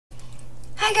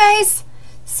Hi guys!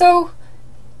 So,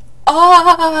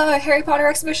 Harry Potter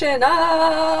exhibition,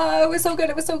 it was so good,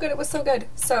 it was so good, it was so good.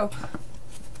 So,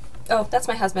 oh, that's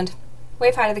my husband.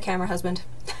 Wave hi to the camera, husband.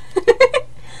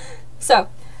 So,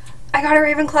 I got a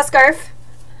Ravenclaw scarf.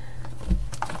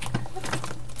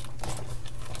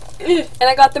 And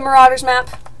I got the Marauders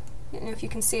map. I don't know if you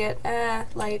can see it.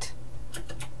 Light.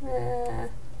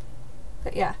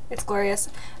 But yeah, it's glorious.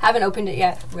 Haven't opened it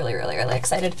yet. Really, really, really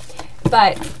excited.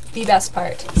 But the best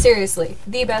part, seriously,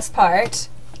 the best part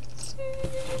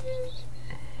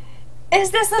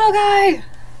is this little guy.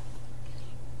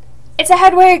 It's a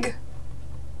Hedwig.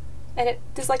 And it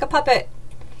is like a puppet.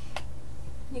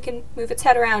 You can move its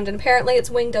head around, and apparently its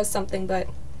wing does something, but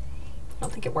I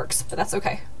don't think it works, but that's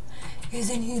okay.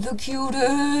 Isn't he the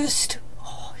cutest?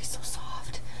 Oh, he's so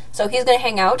soft. So he's gonna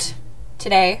hang out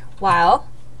today while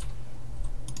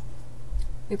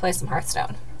we play some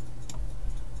Hearthstone.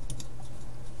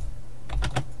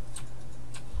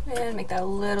 And make that a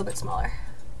little bit smaller.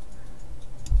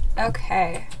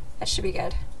 Okay, that should be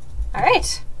good. All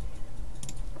right,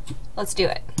 let's do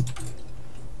it.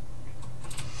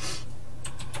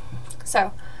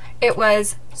 So, it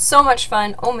was so much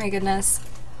fun. Oh my goodness.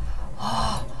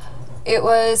 Oh, it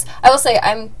was, I will say,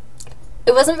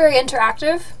 it wasn't very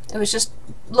interactive. It was just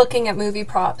looking at movie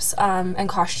props and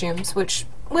costumes, which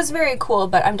was very cool,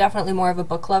 but I'm definitely more of a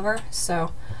book lover,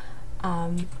 so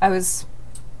I was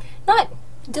not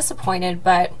disappointed,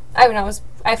 but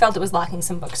I felt it was lacking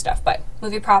some book stuff. But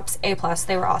movie props, A+,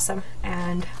 they were awesome.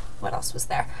 And what else was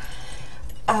there?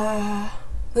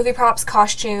 Movie props,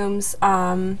 costumes.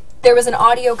 There was an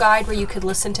audio guide where you could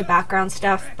listen to background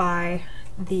stuff by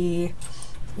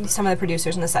some of the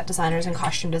producers and the set designers and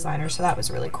costume designers, so that was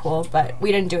really cool. But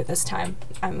we didn't do it this time.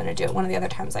 I'm gonna do it one of the other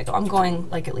times I go. I'm going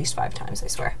like at least 5 times, I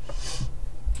swear.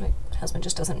 My husband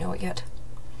just doesn't know it yet.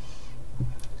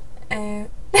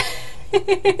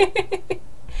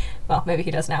 Well, maybe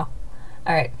he does now.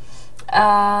 Alright.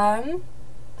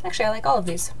 Actually, I like all of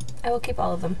these. I will keep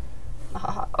all of them.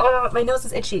 Oh, my nose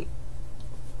is itchy.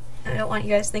 I don't want you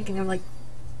guys thinking I'm like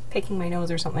picking my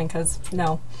nose or something, because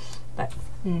no. But,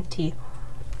 tea.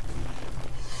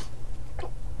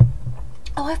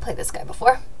 Oh, I've played this guy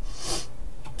before.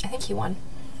 I think he won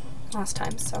last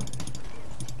time, so.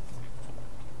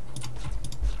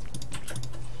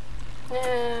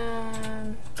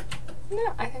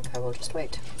 No, I think I will just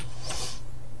wait.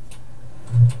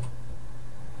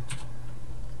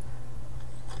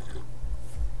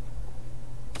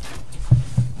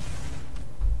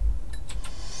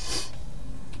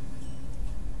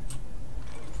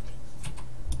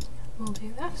 We'll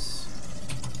do this.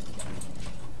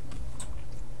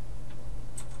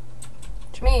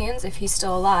 Which means if he's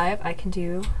still alive, I can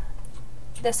do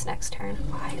this next turn.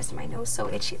 Why is my nose so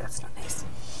itchy? That's not nice.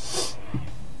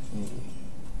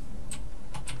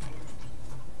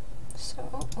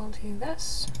 So we'll do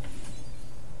this.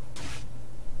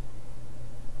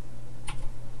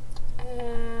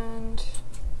 And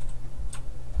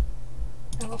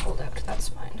I will hold out, that's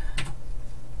fine.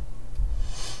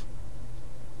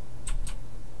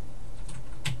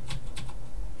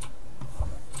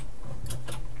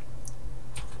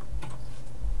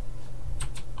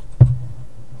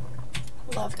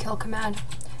 Love kill command,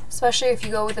 especially if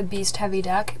you go with a beast heavy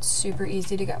deck. It's super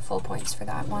easy to get full points for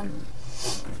that one.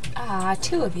 Ah,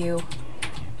 2 of you.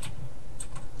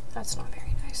 That's not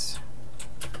very nice.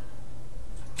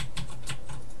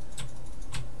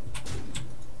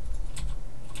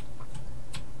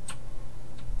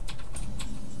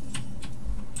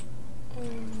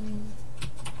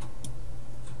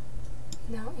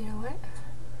 No, you know what?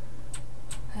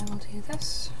 I will do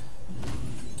this.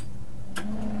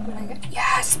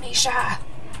 Yes, Misha!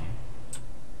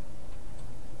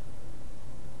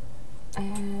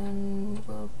 And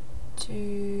we'll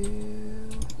do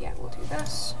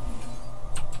this.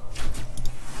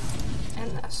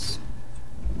 And this.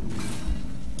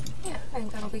 Yeah, I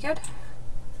think that'll be good.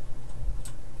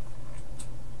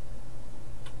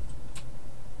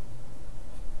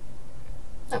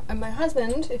 Oh, and my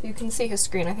husband, if you can see his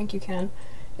screen, I think you can,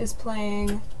 is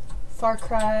playing Far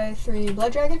Cry 3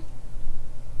 Blood Dragon,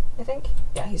 I think.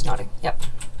 Yeah, he's nodding. Yep.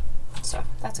 So,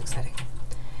 that's exciting.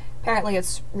 Apparently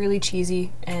it's really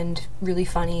cheesy and really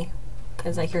funny,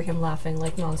 because I hear him laughing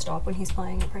like non-stop when he's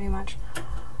playing it, pretty much.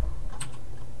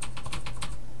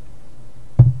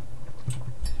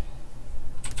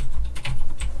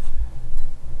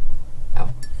 Oh.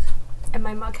 And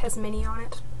my mug has Minnie on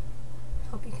it.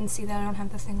 Hope you can see that. I don't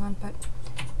have the thing on, but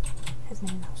it has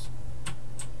Minnie Mouse.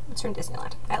 It's from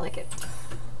Disneyland. I like it.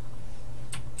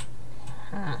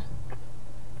 Huh.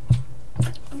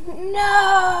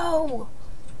 No!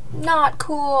 Not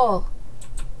cool.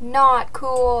 Not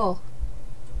cool.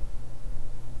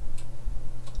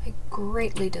 I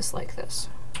greatly dislike this.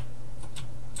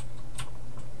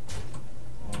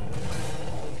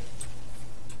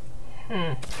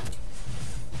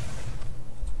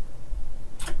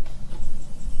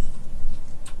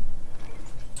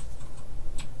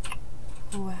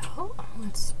 Well,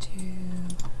 let's do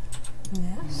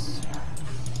this.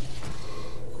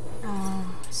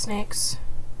 Snakes.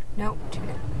 Nope, too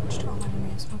damage to all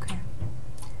enemies. Okay.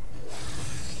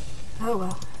 Oh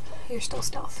well, you're still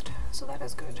stealthed, so that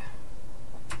is good.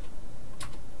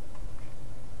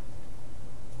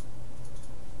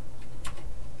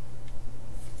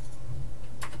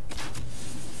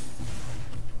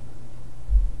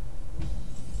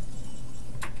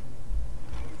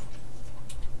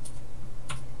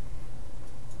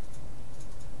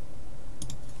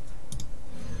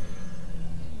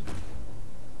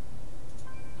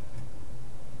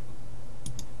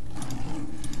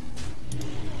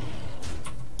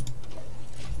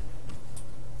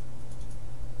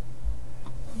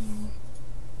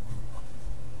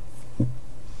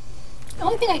 The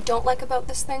only thing I don't like about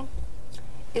this thing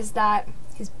is that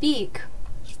his beak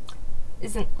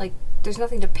isn't like, there's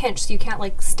nothing to pinch, so you can't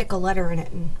like stick a letter in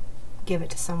it and give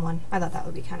it to someone. I thought that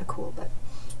would be kind of cool, but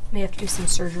may have to do some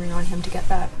surgery on him to get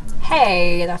that.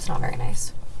 Hey, that's not very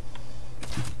nice.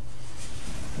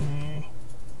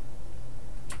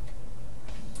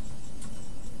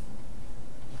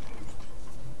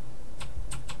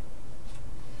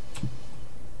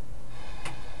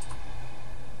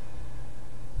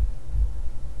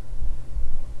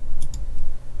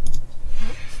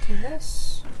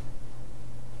 This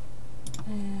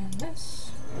and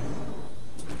this.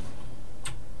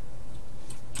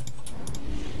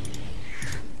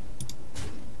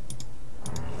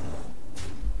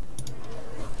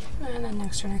 And then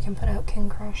next turn I can put out King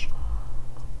Crush.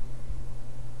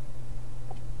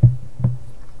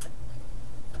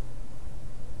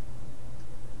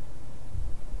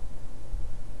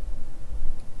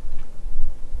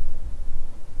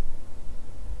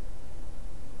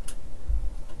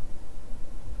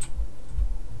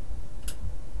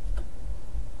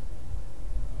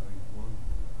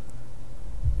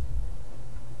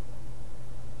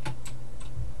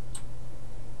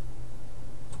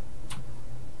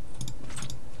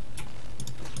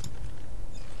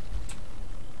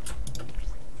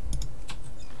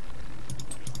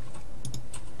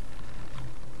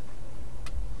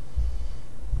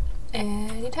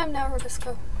 Anytime now,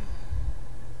 Rubisco.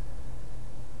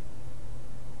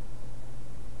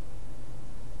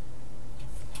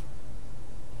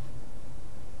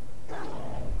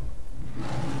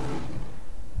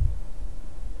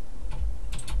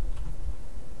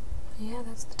 Yeah,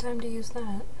 that's the time to use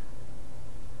that.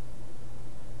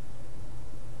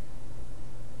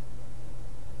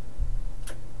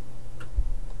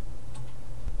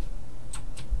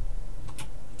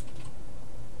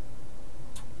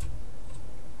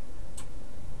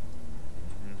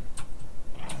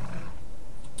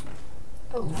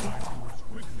 Oh.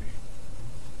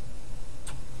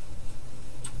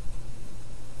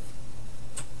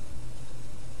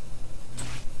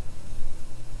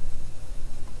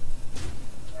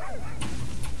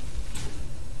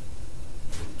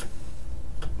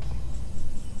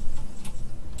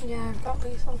 Yeah, I've got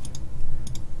lethal.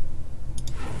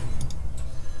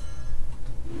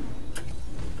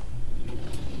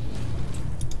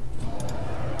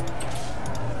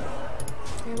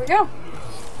 Here we go.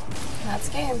 That's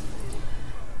game.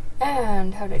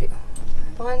 And how did I do?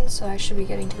 1, so I should be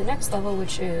getting to the next level,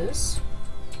 which is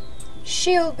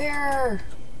Shield Bearer.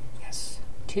 Yes,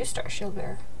 2-star Shield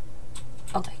Bearer.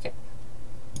 I'll take it.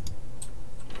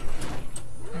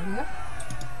 There we go.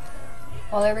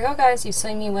 Well, there we go, guys. You've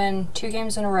seen me win 2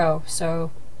 games in a row,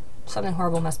 so something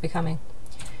horrible must be coming.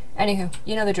 Anywho,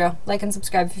 you know the drill. Like and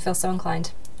subscribe if you feel so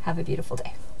inclined. Have a beautiful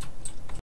day.